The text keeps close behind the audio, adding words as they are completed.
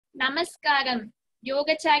Namaskaram.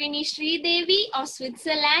 Yogacharini Sridevi of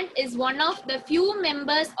Switzerland is one of the few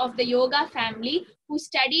members of the yoga family who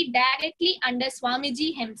studied directly under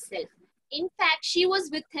Swamiji himself. In fact, she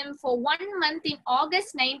was with him for 1 month in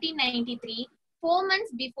August 1993, 4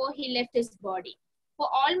 months before he left his body. For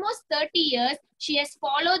almost 30 years, she has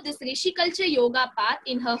followed this Rishi culture yoga path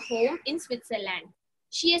in her home in Switzerland.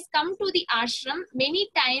 She has come to the ashram many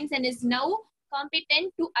times and is now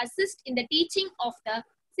competent to assist in the teaching of the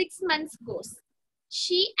 6 months course.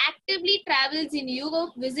 She actively travels in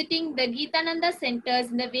Europe visiting the Gitananda centers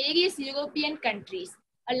in the various European countries.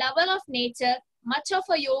 A lover of nature, much of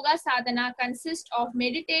her yoga sadhana consists of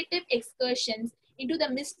meditative excursions into the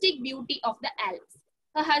mystic beauty of the Alps.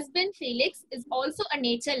 Her husband Felix is also a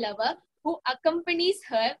nature lover who accompanies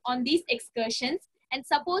her on these excursions and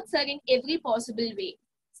supports her in every possible way.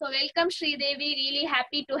 So welcome Sridevi, really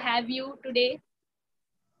happy to have you today.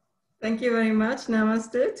 Thank you very much.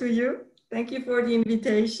 Namaste to you. Thank you for the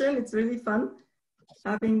invitation. It's really fun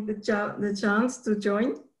having the chance to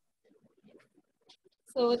join.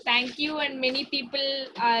 So thank you, and many people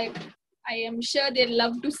I am sure they'd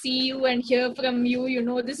love to see you and hear from you. You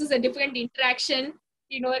know, this is a different interaction,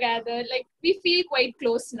 you know, rather like we feel quite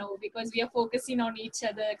close now because we are focusing on each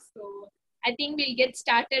other. So I think we'll get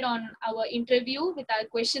started on our interview with our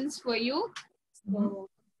questions for you. So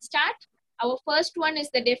start. Our first one is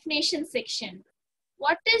the definition section.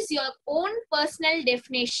 What is your own personal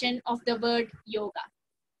definition of the word yoga?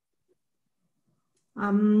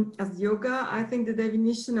 As yoga, I think the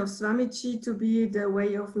definition of Swamiji to be the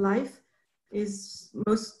way of life is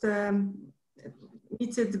most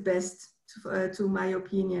meets it the best, to my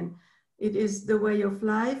opinion. It is the way of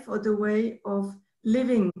life or the way of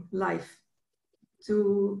living life.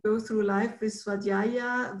 To go through life with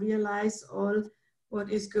Svadhyaya, realize all what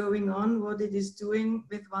is going on, what it is doing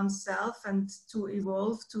with oneself, and to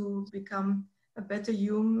evolve to become a better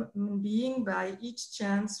human being by each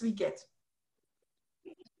chance we get.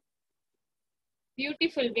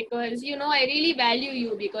 Beautiful, because you know I really value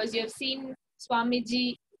you because you have seen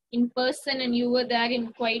Swamiji in person and you were there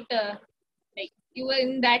in quite a, like you were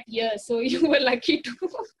in that year, so you were lucky to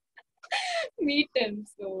meet him.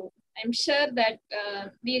 So I'm sure that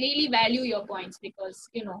we really value your points because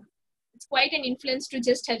you know it's quite an influence to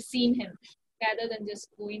just have seen him rather than just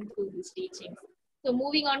going through these teachings. So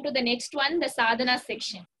moving on to the next one, the sadhana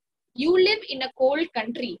section. You live in a cold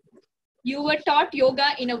country. You were taught yoga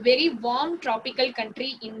in a very warm tropical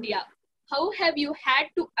country, India. How have you had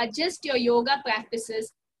to adjust your yoga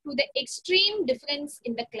practices to the extreme difference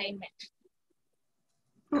in the climate?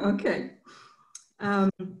 Okay.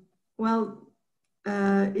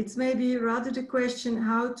 It's maybe rather the question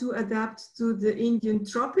how to adapt to the Indian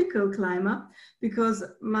tropical climate, because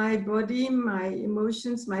my body, my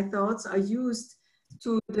emotions, my thoughts are used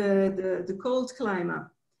to the cold climate.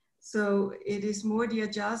 So it is more to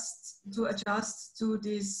adjust to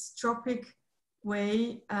this tropic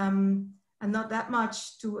way, and not that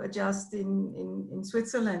much to adjust in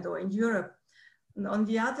Switzerland or in Europe. And on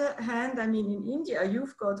the other hand, I mean, in India,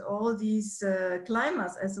 you've got all these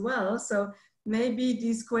climates as well. So maybe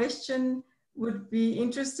this question would be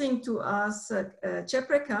interesting to ask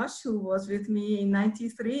Cheprakash, who was with me in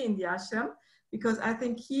 '93 in the ashram, because I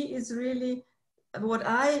think he is really what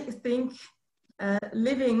I think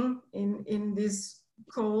living in this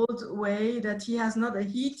cold way, that he has not a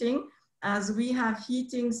heating as we have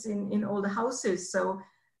heatings in all the houses. So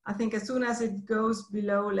I think as soon as it goes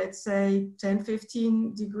below, let's say 10,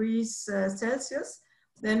 15 degrees Celsius,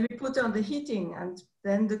 then we put on the heating and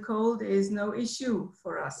then the cold is no issue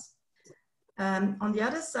for us. On the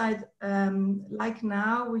other side, like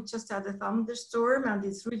now, we just had a thunderstorm and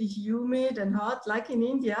it's really humid and hot, like in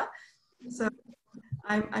India. So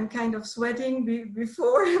I'm kind of sweating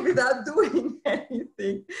before without doing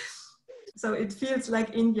anything. So it feels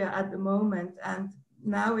like India at the moment. And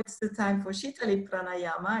now it's the time for Shitali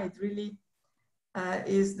Pranayama. It really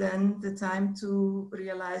is then the time to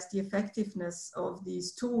realize the effectiveness of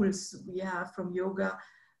these tools we have from yoga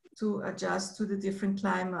to adjust to the different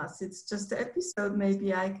climates. It's just an episode,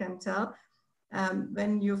 maybe I can tell.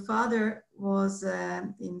 When your father was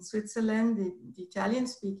in Switzerland, the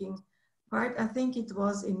Italian-speaking part, I think it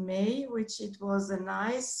was in May, which it was a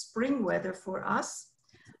nice spring weather for us,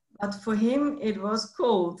 but for him it was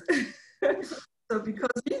cold. So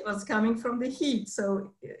because he was coming from the heat,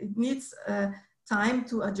 so it needs time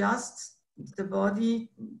to adjust the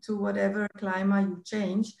body to whatever climate you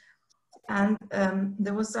change. And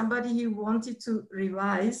there was somebody who wanted to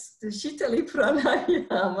revise the Shitali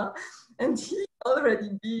Pranayama, and he already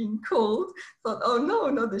being cold, thought, oh no,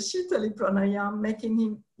 not the Shitali pranayama, making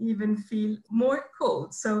him even feel more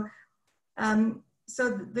cold. So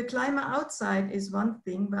the climate outside is one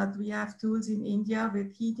thing, but we have tools in India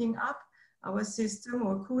with heating up our system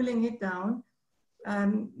or cooling it down.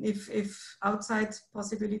 If outside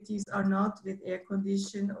possibilities are not with air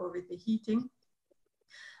condition or with the heating.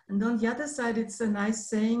 And on the other side, it's a nice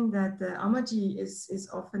saying that Amaji is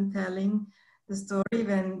often telling the story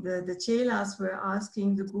when the chelas were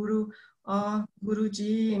asking the Guru, oh,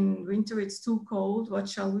 Guruji, in winter it's too cold, what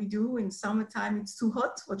shall we do? In summertime it's too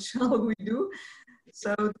hot, what shall we do?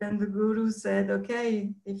 So then the Guru said,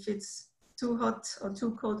 okay, if it's too hot or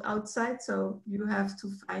too cold outside, so you have to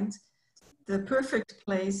find the perfect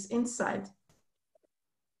place inside.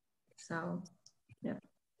 So, yeah.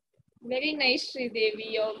 Very nice,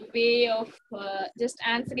 Sridevi, your way of just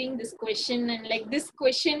answering this question. And like this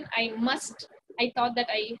question, I thought that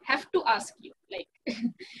I have to ask you. Like,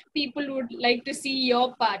 people would like to see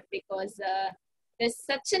your part because there's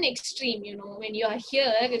such an extreme, you know, when you are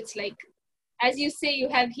here, it's like, as you say, you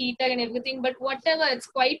have heater and everything, but whatever, it's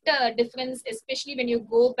quite a difference, especially when you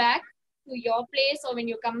go back to your place or when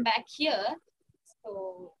you come back here.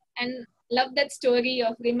 So, and love that story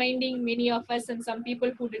of reminding many of us and some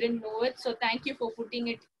people who didn't know it. So thank you for putting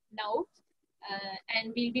it now.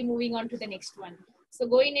 And we'll be moving on to the next one. So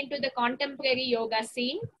going into the contemporary yoga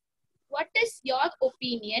scene, what is your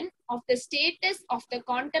opinion of the status of the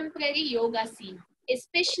contemporary yoga scene,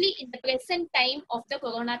 especially in the present time of the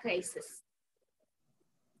corona crisis?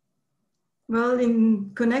 Well,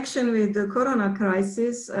 in connection with the corona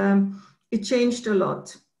crisis, it changed a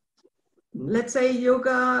lot. Let's say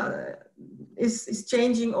yoga is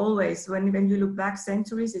changing always. When you look back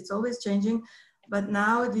centuries, it's always changing. But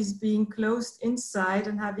now it is being closed inside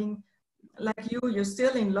and having, like you're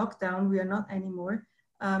still in lockdown. We are not anymore.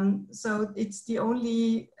 So it's the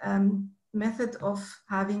only method of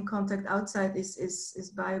having contact outside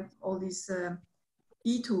is by all these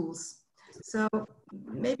e-tools. So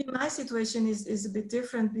maybe my situation is a bit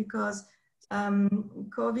different because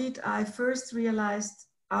COVID, I first realized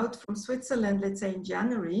out from Switzerland, let's say in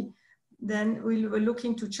January, then we were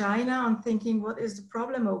looking to China and thinking, what is the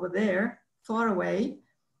problem over there, far away?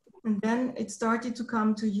 And then it started to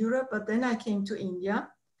come to Europe, but then I came to India.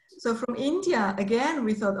 So from India, again,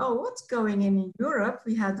 we thought, oh, what's going on in Europe?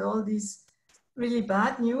 We had all these really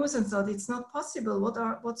bad news and thought it's not possible,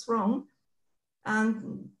 what's wrong?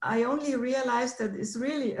 And I only realized that it's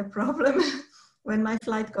really a problem when my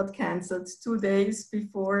flight got canceled 2 days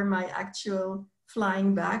before my actual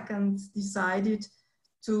flying back, and decided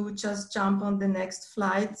to just jump on the next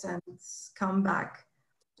flight and come back.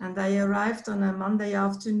 And I arrived on a Monday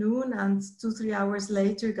afternoon, and 2-3 hours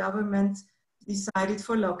later, government decided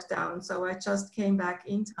for lockdown. So I just came back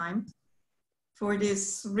in time for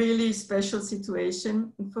this really special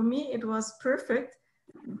situation. And for me, it was perfect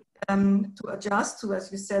to adjust to,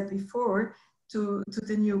 as we said before, to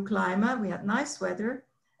the new climate. We had nice weather,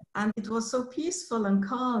 and it was so peaceful and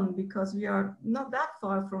calm because we are not that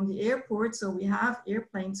far from the airport, so we have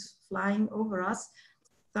airplanes flying over us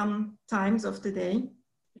some times of the day.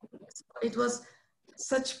 So it was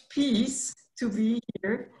such peace to be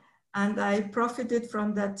here, and I profited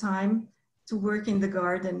from that time to work in the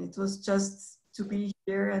garden. It was just to be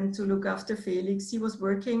here and to look after Felix. He was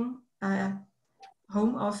working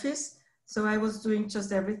home office, so I was doing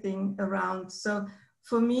just everything around. So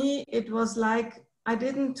for me, it was like, I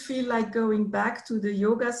didn't feel like going back to the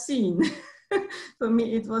yoga scene. For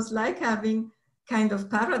me, it was like having kind of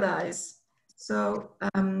paradise. So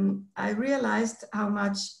I realized how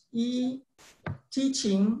much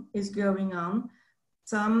e-teaching is going on.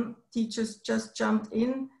 Some teachers just jumped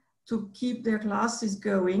in to keep their classes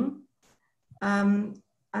going. And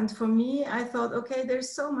for me, I thought, okay,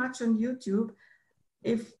 there's so much on YouTube.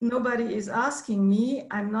 If nobody is asking me,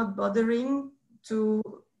 I'm not bothering to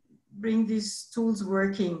bring these tools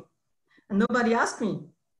working. And nobody asked me.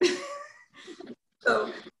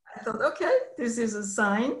 So I thought, okay, this is a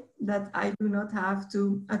sign that I do not have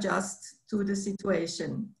to adjust to the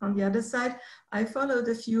situation. On the other side, I followed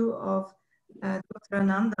a few of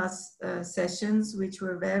Dr.Ananda's sessions, which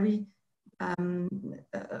were very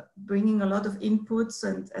bringing a lot of inputs,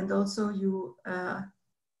 and also you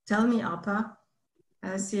Tell Me Appa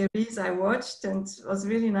series I watched, and it was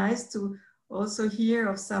really nice to also hear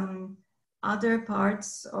of some other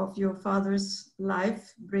parts of your father's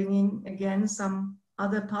life, bringing again some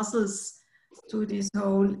other puzzles to this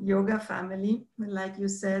whole yoga family. Like you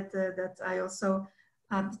said, that I also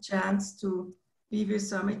had the chance to be with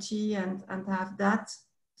Swamiji and have that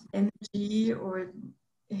energy or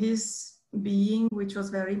his being, which was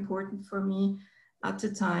very important for me, at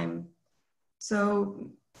a time.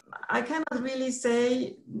 So I cannot really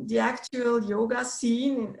say the actual yoga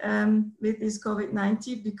scene with this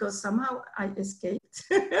COVID-19 because somehow I escaped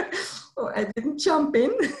or I didn't jump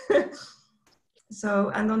in. So,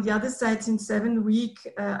 and on the other side, since 7 weeks,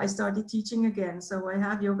 I started teaching again. So I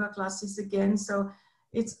have yoga classes again. So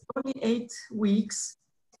it's only 8 weeks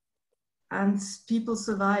and people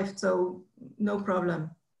survived. So no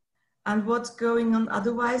problem. And what's going on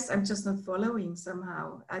otherwise, I'm just not following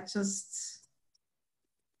somehow. I just,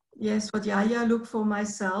 yes, what Yaya look for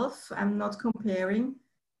myself, I'm not comparing.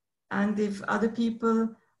 And if other people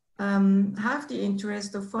have the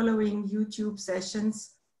interest of following YouTube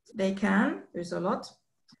sessions, they can, there's a lot.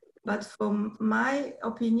 But from my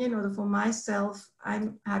opinion or for myself,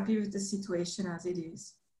 I'm happy with the situation as it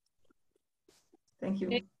is. Thank you.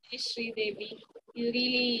 Sridevi, you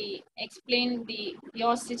really explained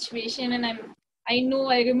your situation, and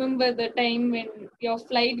I remember the time when your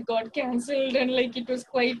flight got cancelled, and like it was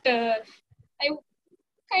quite I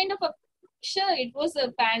kind of sure it was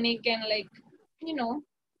a panic, and like, you know,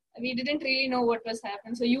 we didn't really know what was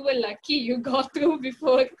happening. So you were lucky you got through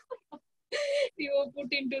before you were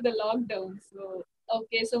put into the lockdown. So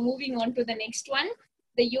okay, so moving on to the next one,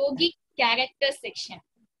 the yogic character section.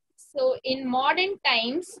 So in modern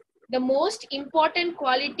times, the most important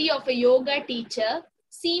quality of a yoga teacher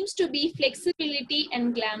seems to be flexibility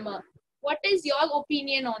and glamour. What is your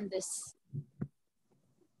opinion on this?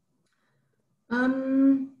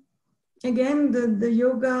 Again, the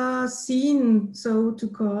yoga scene, so to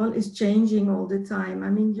call, is changing all the time. I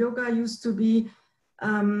mean, yoga used to be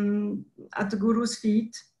at the guru's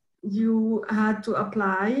feet. You had to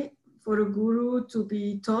apply for a guru to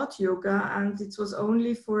be taught yoga, and it was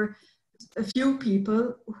only for a few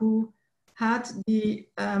people who had the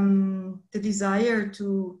desire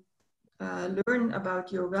to learn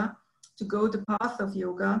about yoga, to go the path of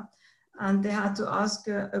yoga. And they had to ask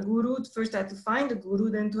a guru. First, they had to find a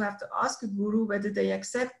guru, then to have to ask a guru whether they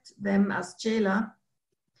accept them as chela.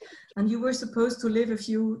 And you were supposed to live a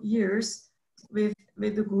few years with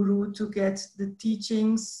the guru to get the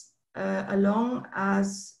teachings along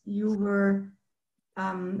as you were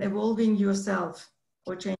evolving yourself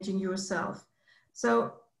or changing yourself.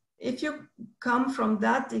 So if you come from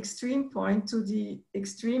that extreme point to the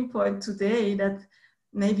extreme point today, that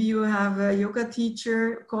maybe you have a yoga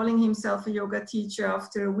teacher calling himself a yoga teacher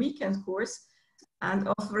after a weekend course and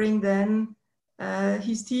offering then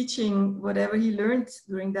his teaching, whatever he learned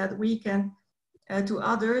during that weekend, to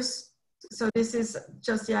others. So this is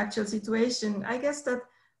just the actual situation. I guess that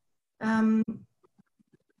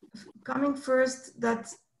coming first,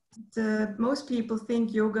 that most people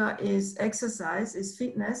think yoga is exercise, is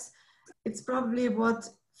fitness. It's probably what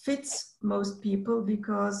fits most people,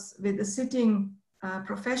 because with the sitting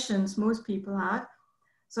professions most people have,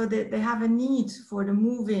 so they have a need for the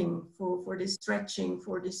moving, for the stretching,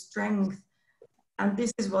 for the strength, and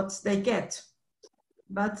this is what they get.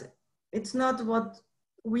 But it's not what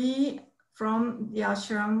we from the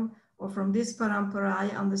ashram or from this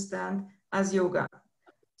parampara understand as yoga.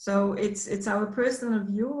 So it's our personal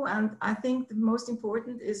view, and I think the most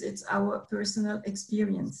important is it's our personal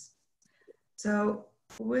experience. So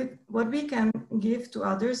what we can give to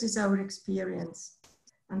others is our experience.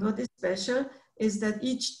 And what is special is that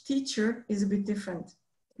each teacher is a bit different.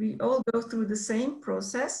 We all go through the same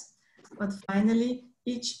process, but finally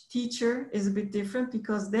each teacher is a bit different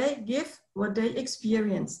because they give what they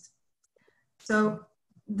experienced. So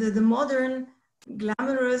the modern,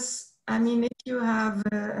 glamorous, I mean, if you have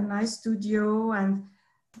a nice studio and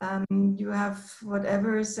you have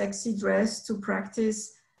whatever sexy dress to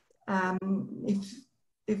practice,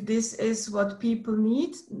 if this is what people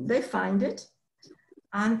need, they find it.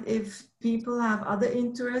 And if people have other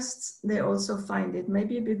interests, they also find it.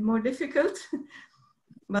 Maybe a bit more difficult.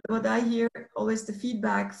 But what I hear always, the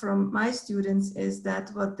feedback from my students is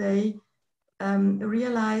that what they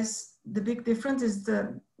realize, the big difference is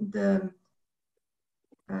the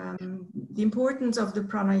importance of the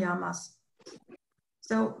pranayamas.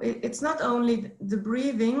 So it's not only the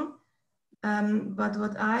breathing, but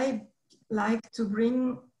what I like to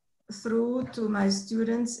bring through to my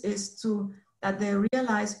students is that they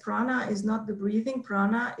realize prana is not the breathing,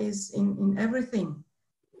 prana is in everything.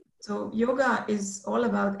 So yoga is all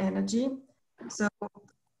about energy. So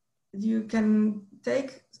you can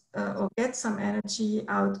take or get some energy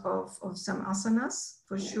out of some asanas,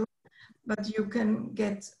 for sure. But you can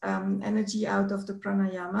get energy out of the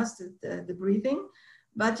pranayamas, the breathing.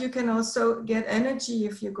 But you can also get energy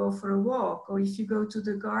if you go for a walk, or if you go to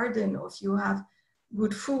the garden, or if you have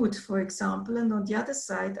good food, for example. And on the other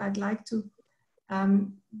side, I'd like to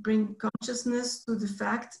bring consciousness to the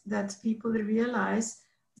fact that people realize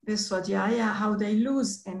with Swadhyaya how they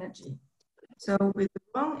lose energy. So with the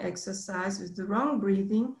wrong exercise, with the wrong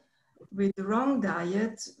breathing, with the wrong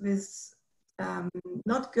diet, with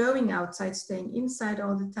not going outside, staying inside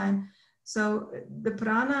all the time. So the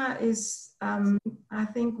prana is, I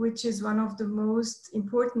think, which is one of the most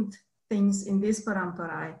important things in this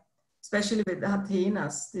parampara, especially with the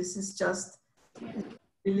Hatenas. This is just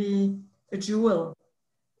really a jewel,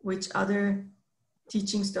 which other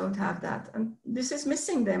teachings don't have that. And this is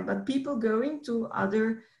missing them, but people going to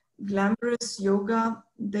other glamorous yoga,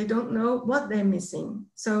 they don't know what they're missing.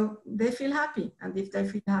 So they feel happy. And if they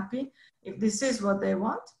feel happy, if this is what they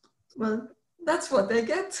want, well, that's what they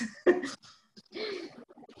get.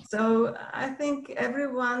 So I think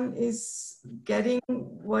everyone is getting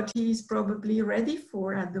what he's probably ready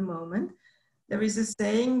for at the moment. There is a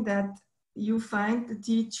saying that you find the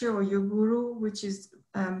teacher or your guru, which is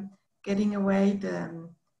getting away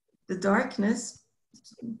the darkness,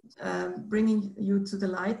 bringing you to the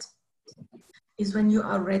light, is when you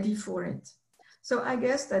are ready for it. So I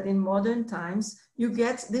guess that in modern times, you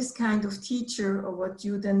get this kind of teacher, or what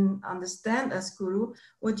you then understand as guru,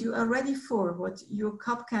 what you are ready for, what your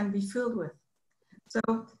cup can be filled with. So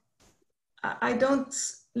I don't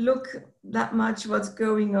look that much what's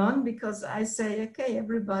going on, because I say, okay,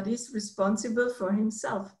 everybody's responsible for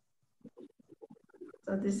himself.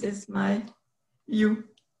 So this is my view.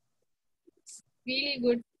 Really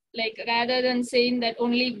good. Like, rather than saying that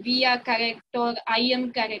only we are correct or I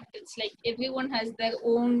am correct, it's like everyone has their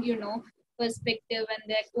own, perspective and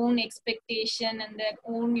their own expectation and their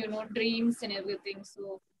own, dreams and everything.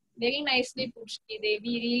 So very nicely put, Sridevi.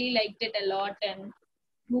 We really liked it a lot. And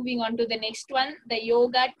moving on to the next one, the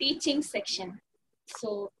yoga teaching section.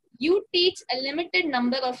 So you teach a limited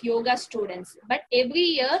number of yoga students, but every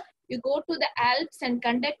year you go to the Alps and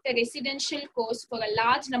conduct a residential course for a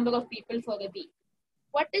large number of people for a week.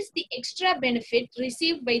 What is the extra benefit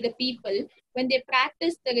received by the people when they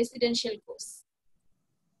practice the residential course?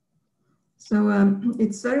 So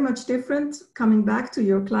it's very much different, coming back to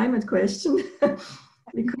your climate question,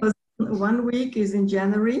 because 1 week is in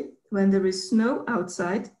January when there is snow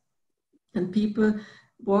outside and people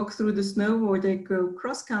walk through the snow, or they go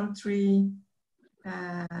cross-country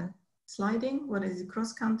sliding. What is it?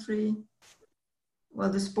 Cross-country?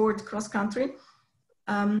 Well, the sport cross-country.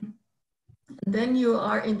 Then you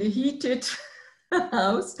are in the heated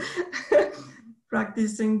house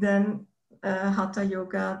practicing then Hatha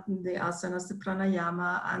Yoga, the asanas, the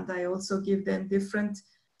pranayama, and I also give them different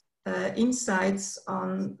insights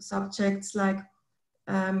on subjects like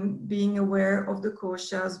being aware of the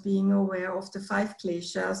koshas, being aware of the 5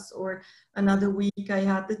 kleshas, or another week I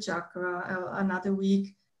had the chakra, another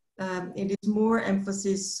week it is more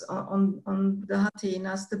emphasis on the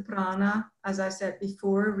hatenas, the prana, as I said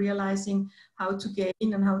before, realizing how to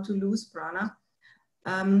gain and how to lose prana.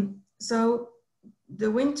 So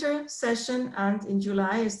the winter session, and in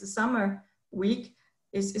July is the summer week,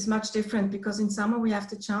 is much different, because in summer we have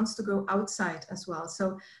the chance to go outside as well.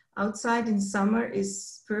 So outside in summer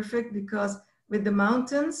is perfect, because with the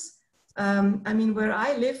mountains, I mean, where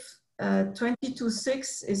I live,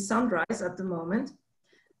 6:20 is sunrise at the moment.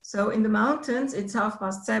 So in the mountains, it's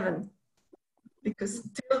 7:30, because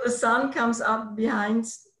till the sun comes up behind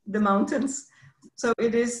the mountains. So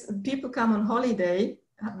it is, people come on holiday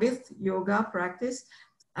with yoga practice.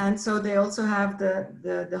 And so they also have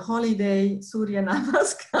the holiday Surya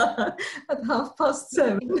Namaskar at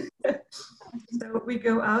 7:30. So we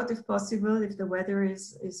go out if possible, if the weather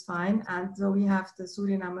is fine. And so we have the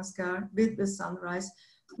Surya Namaskar with the sunrise.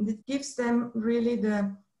 And it gives them really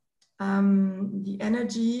the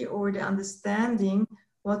energy or the understanding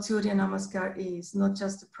what Surya Namaskar is, not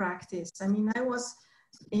just a practice. I mean, I was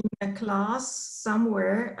in a class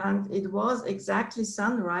somewhere and it was exactly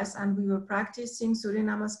sunrise and we were practicing Surya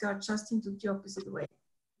Namaskar just into the opposite way.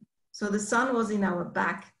 So the sun was in our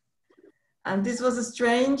back. And this was a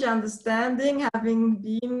strange understanding, having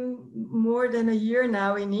been more than a year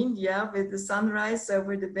now in India with the sunrise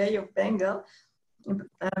over the Bay of Bengal.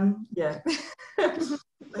 Yeah.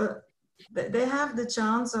 They have the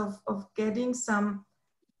chance of getting some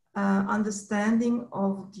understanding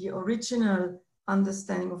of the original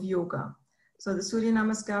understanding of yoga. So the Surya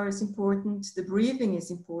Namaskar is important, the breathing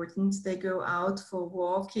is important. They go out for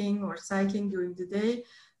walking or cycling during the day.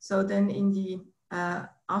 So then in the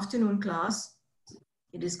afternoon class,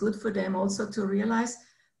 it is good for them also to realize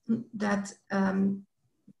that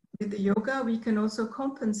with the yoga, we can also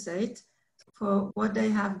compensate for what they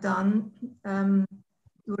have done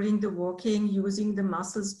during the walking, using the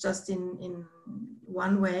muscles just in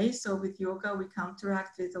one way. So with yoga, we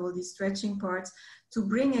counteract with all these stretching parts to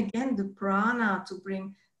bring again the prana, to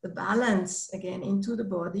bring the balance again into the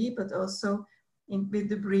body, but also with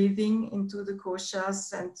the breathing into the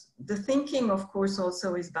koshas. And the thinking, of course,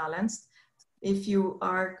 also is balanced. If you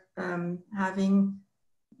are having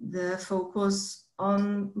the focus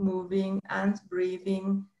on moving and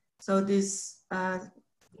breathing, so this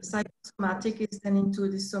psychosomatic is then into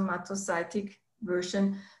the somatopsychic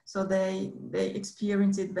version, so they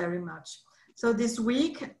experience it very much. So this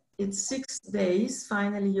week, it's 6 days,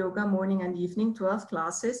 finally yoga, morning and evening, 12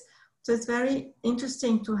 classes. So it's very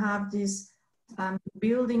interesting to have this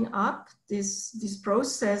building up, this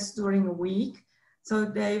process during a week. So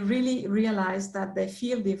they really realize that they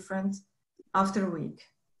feel different after a week.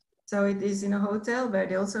 So it is in a hotel where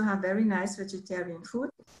they also have very nice vegetarian food.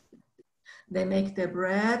 They make their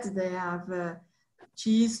bread, they have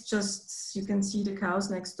cheese, just you can see the cows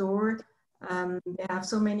next door. They have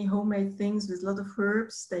so many homemade things with a lot of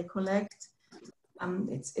herbs they collect.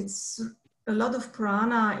 It's a lot of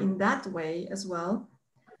prana in that way as well.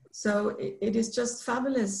 So it is just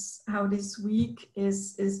fabulous how this week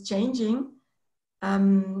is changing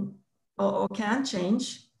or can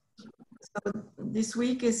change. So this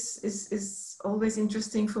week is always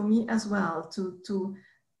interesting for me as well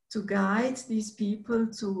to guide these people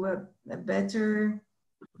to a better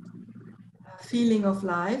feeling of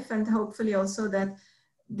life, and hopefully also that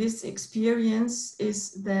this experience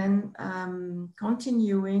is then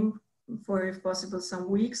continuing for, if possible, some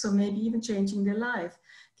weeks, or maybe even changing their life,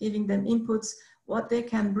 giving them inputs, what they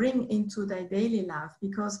can bring into their daily life,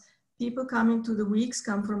 because people coming to the weeks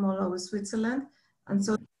come from all over Switzerland, and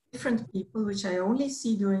so different people, which I only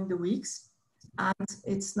see during the weeks. And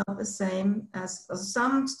it's not the same as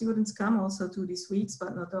some students come also to these weeks,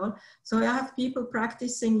 but not all. So I have people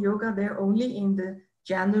practicing yoga there only in the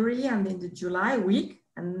January and in the July week,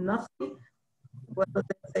 and nothing, well,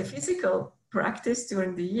 let's say physical practice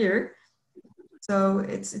during the year. So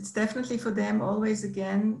it's definitely for them always,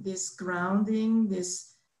 again, this grounding,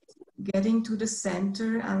 this getting to the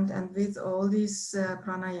center, and with all these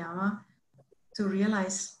pranayama to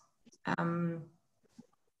realize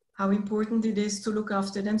how important it is to look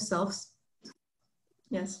after themselves.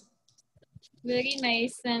 Yes. Very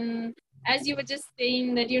nice. And as you were just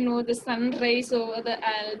saying that, you know, the sunrise over the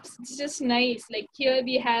Alps, it's just nice. Like here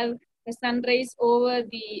we have the sunrise over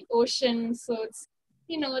the ocean. So it's,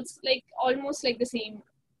 you know, it's like almost like the same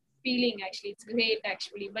feeling actually. It's great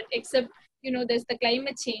actually. But except, you know, there's the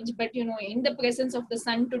climate change. But, you know, in the presence of the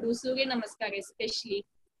sun to do Surya Namaskar especially,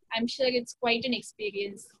 I'm sure it's quite an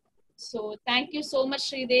experience. So thank you so much,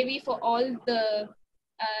 Sridevi, for all the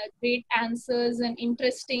great answers and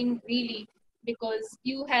interesting, really, because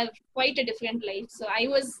you have quite a different life. So I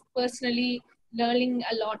was personally learning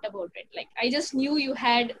a lot about it. Like I just knew you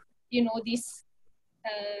had, you know, these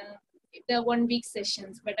the 1 week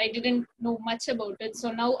sessions, but I didn't know much about it. So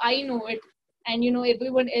now I know it, and you know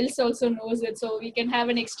everyone else also knows it. So we can have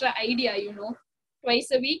an extra idea, you know, twice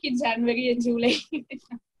a week in January and July.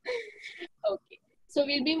 Okay. So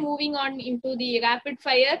we'll be moving on into the rapid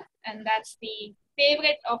fire, and that's the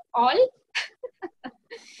favorite of all.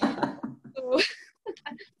 So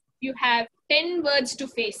you have 10 words to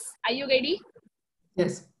face. Are you ready?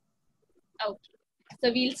 Yes. Okay.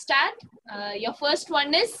 So we'll start. Your first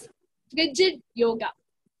one is frigid yoga.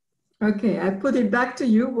 Okay, I put it back to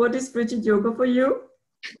you. What is frigid yoga for you?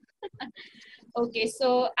 Okay,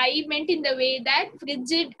 so I meant in the way that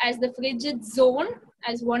frigid as the frigid zone,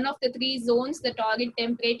 as one of the 3 zones, the torrid,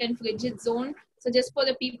 temperate and frigid zone. So just for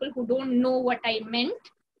the people who don't know what I meant,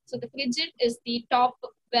 so the frigid is the top,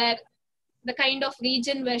 where the kind of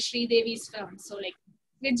region where Sridevi is from. So like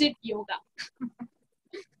frigid yoga.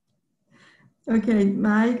 Okay,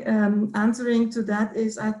 my answering to that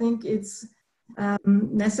is, I think it's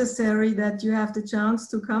necessary that you have the chance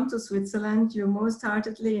to come to Switzerland. You're most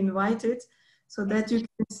heartedly invited, so that you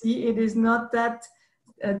can see it is not that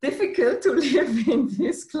difficult to live in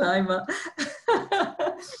this climate.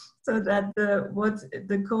 So that what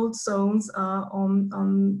the cold zones are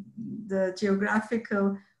on the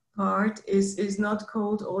geographical part is not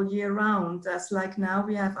cold all year round. That's like now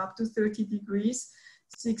we have up to 30 degrees,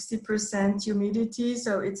 60% humidity.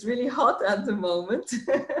 So it's really hot at the moment.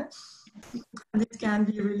 And it can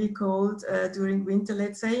be really cold during winter,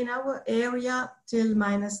 let's say in our area till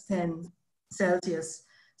 -10 Celsius.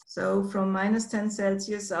 So from -10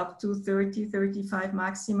 Celsius up to 30, 35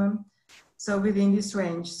 maximum. So within this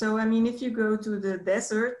range. So, I mean, if you go to the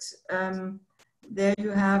desert, there you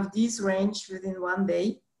have this range within 1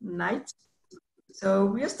 day, night. So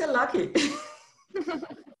we are still lucky.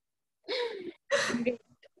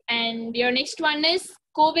 And your next one is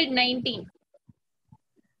COVID-19.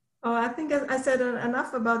 Oh, I think I said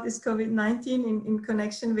enough about this COVID-19 in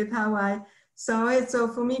connection with how I saw it. So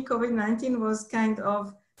for me, COVID-19 was kind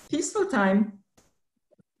of peaceful time.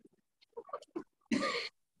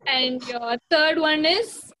 And your third one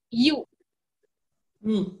is you.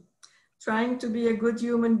 Me. Trying to be a good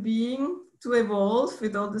human being, to evolve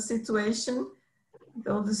with all the situation, with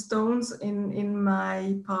all the stones in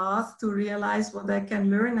my path, to realize what I can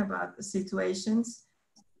learn about the situations.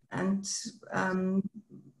 And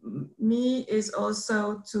me is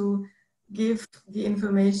also to give the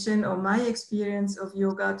information or my experience of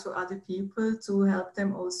yoga to other people, to help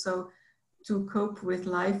them also to cope with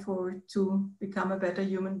life or to become a better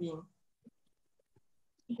human being.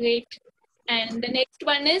 Great. And the next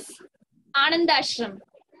one is Ananda Ashram.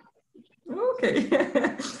 Okay.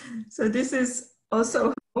 So this is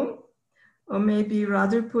also home, or maybe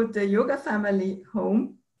rather put the yoga family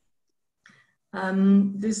home.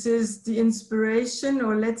 This is the inspiration,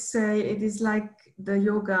 or let's say it is like the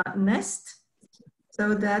yoga nest.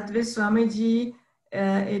 So that with Swamiji,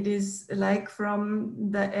 it is like from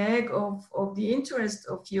the egg of the interest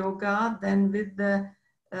of yoga, then with the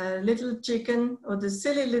little chicken or the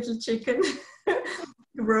silly little chicken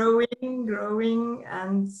growing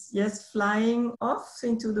and yes, flying off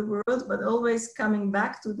into the world, but always coming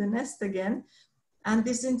back to the nest again. And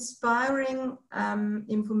this inspiring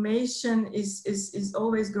information is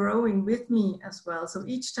always growing with me as well. So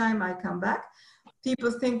each time I come back,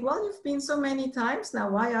 people think, well, you've been so many times now,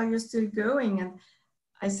 why are you still going? And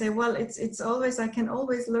I say, well, it's always, I can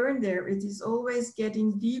always learn there. It is always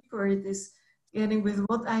getting deeper. It is getting with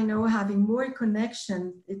what I know, having more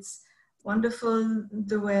connection. It's wonderful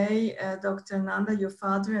the way Dr.Ananda, your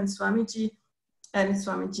father, and Swamiji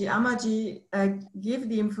Amaji give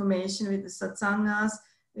the information with the satsangas,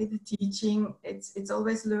 with the teaching. It's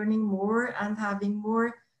always learning more and having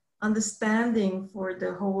more understanding for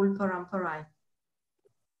the whole parampara.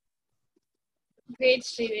 Great,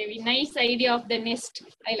 Sridevi. Nice idea of the nest.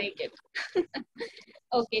 I like it.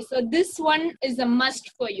 Okay, so this one is a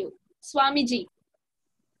must for you. Swamiji.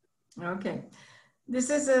 Okay. This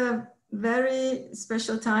is a very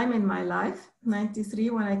special time in my life, 93,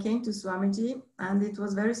 when I came to Swamiji, and it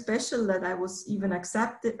was very special that I was even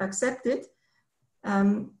accepted.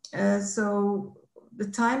 So the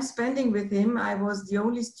time spending with him, I was the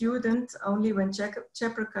only student, only when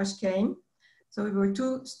Cheprakash came. So we were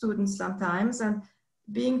two students sometimes, and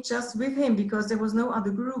being just with him because there was no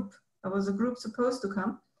other group. There was a group supposed to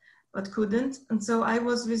come, but couldn't. And so I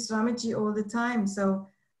was with Swamiji all the time. So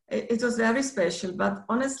it was very special, but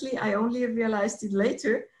honestly, I only realized it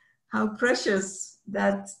later how precious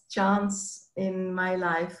that chance in my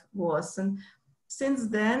life was. And since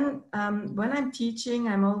then, when I'm teaching,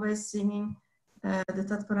 I'm always singing the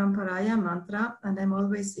Tat Paramparaya mantra, and I'm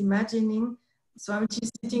always imagining Swamiji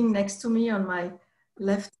sitting next to me on my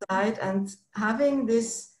left side and having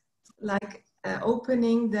this like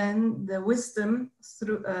opening then the wisdom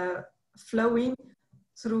through flowing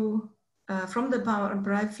through from the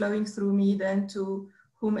Parampara flowing through me then to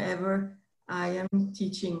whomever I am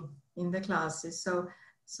teaching in the classes. So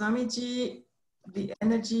Swamiji, the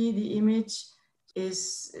energy, the image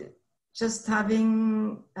is just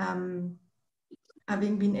having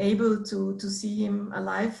been able to see him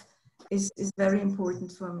alive is very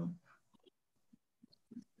important for me.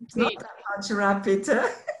 It's not that much rapid.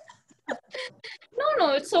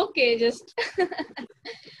 No, it's okay. Just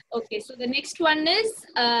okay. So the next one is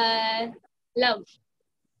love.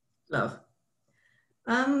 Love.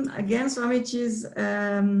 Again, Swamiji's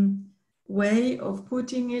way of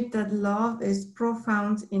putting it, that love is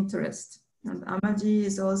profound interest. And Amaji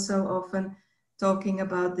is also often talking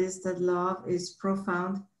about this, that love is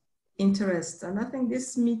profound interest. And I think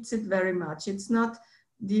this meets it very much. It's not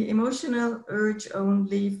the emotional urge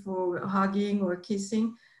only for hugging or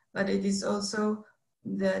kissing, but it is also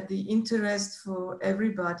the interest for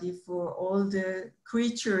everybody, for all the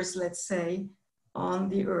creatures, let's say, on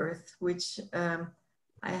the earth, which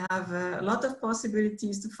I have a lot of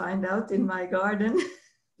possibilities to find out in my garden.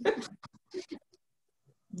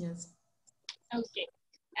 Yes. Okay.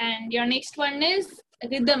 And your next one is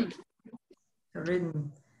rhythm.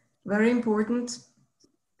 Rhythm. Very important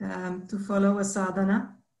to follow a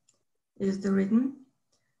sadhana is the rhythm.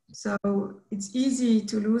 So it's easy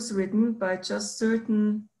to lose rhythm by just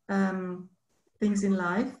certain things in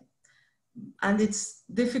life. And it's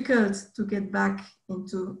difficult to get back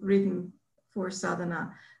into rhythm for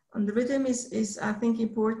sadhana. And the rhythm is I think,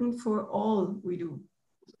 important for all we do.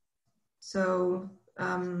 So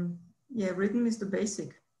yeah, rhythm is the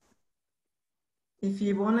basic. If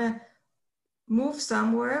you want to move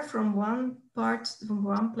somewhere from one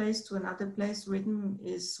place to another place. Rhythm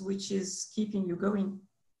is which is keeping you going.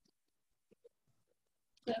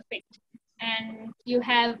 Perfect. And you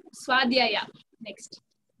have Swadhyaya next.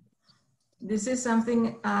 This is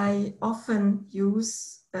something I often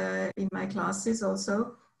use in my classes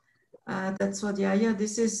also. That's Swadhyaya.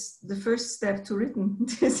 This is the first step to rhythm.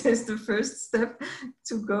 This is the first step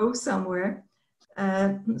to go somewhere.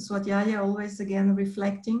 Swadhyaya, always again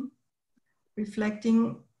reflecting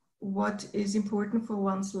what is important for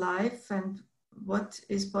one's life and what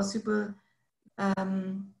is possible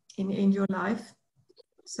in your life.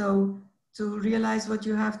 So to realize what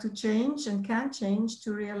you have to change and can change,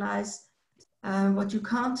 to realize what you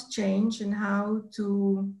can't change, and how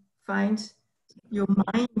to find your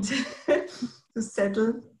mind to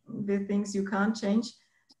settle with things you can't change.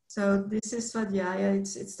 So this is Swadhyaya.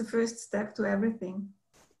 It's the first step to everything.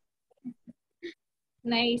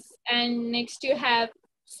 Nice. And next you have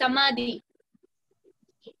Samadhi.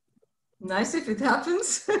 Nice if it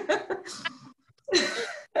happens.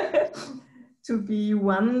 To be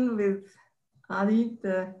one with Adi,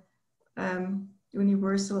 the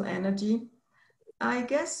universal energy. I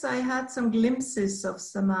guess I had some glimpses of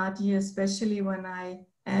Samadhi, especially when I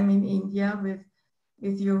am in India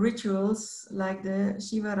with your rituals, like the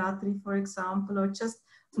Shivaratri, for example, or just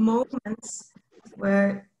moments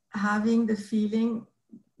where having the feeling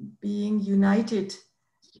being united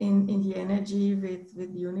in the energy with the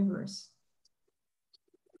universe.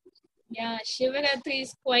 Yeah, Shivaratri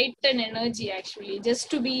is quite an energy actually,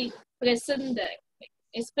 just to be present there,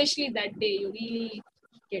 especially that day, you really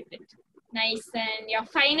get it. Nice. And your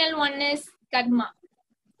final one is Karma.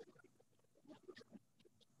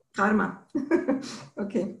 Karma.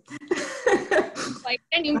 Okay. Quite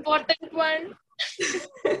an important one.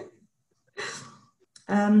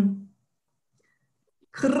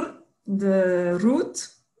 Kr, the root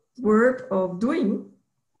word of doing.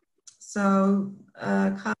 So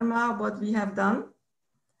karma, what we have done,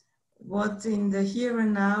 what in the here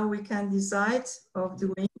and now we can decide of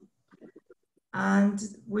doing, and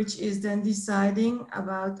which is then deciding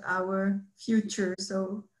about our future.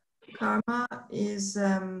 So karma is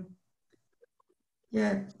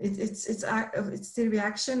it's the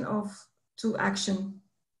reaction to action.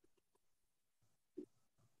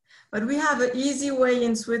 But we have an easy way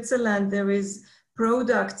in Switzerland. There is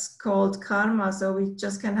products called karma, so we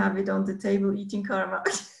just can have it on the table eating karma.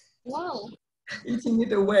 Wow. Eating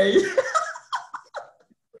it away.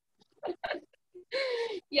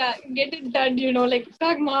 Yeah, get it done, like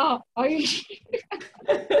Karma.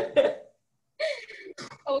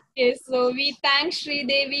 Okay, so we thank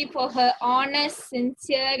Sridevi for her honest,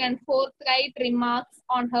 sincere and forthright remarks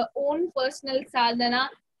on her own personal sadhana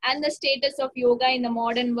and the status of yoga in the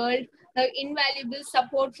modern world. Her invaluable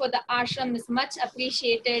support for the ashram is much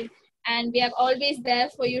appreciated, and we are always there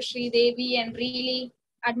for you, Sridevi, and really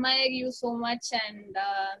admire you so much, and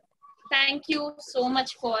thank you so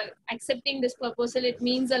much for accepting this proposal. It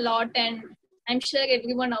means a lot, and I'm sure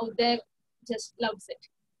everyone out there just loves it.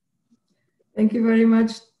 Thank you very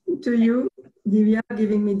much to you, Dhivya,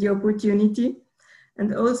 giving me the opportunity.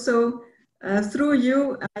 And also, through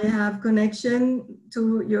you, I have connection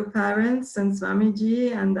to your parents and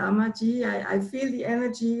Swamiji and Amaji. I feel the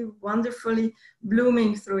energy wonderfully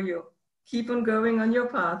blooming through you. Keep on going on your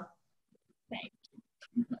path.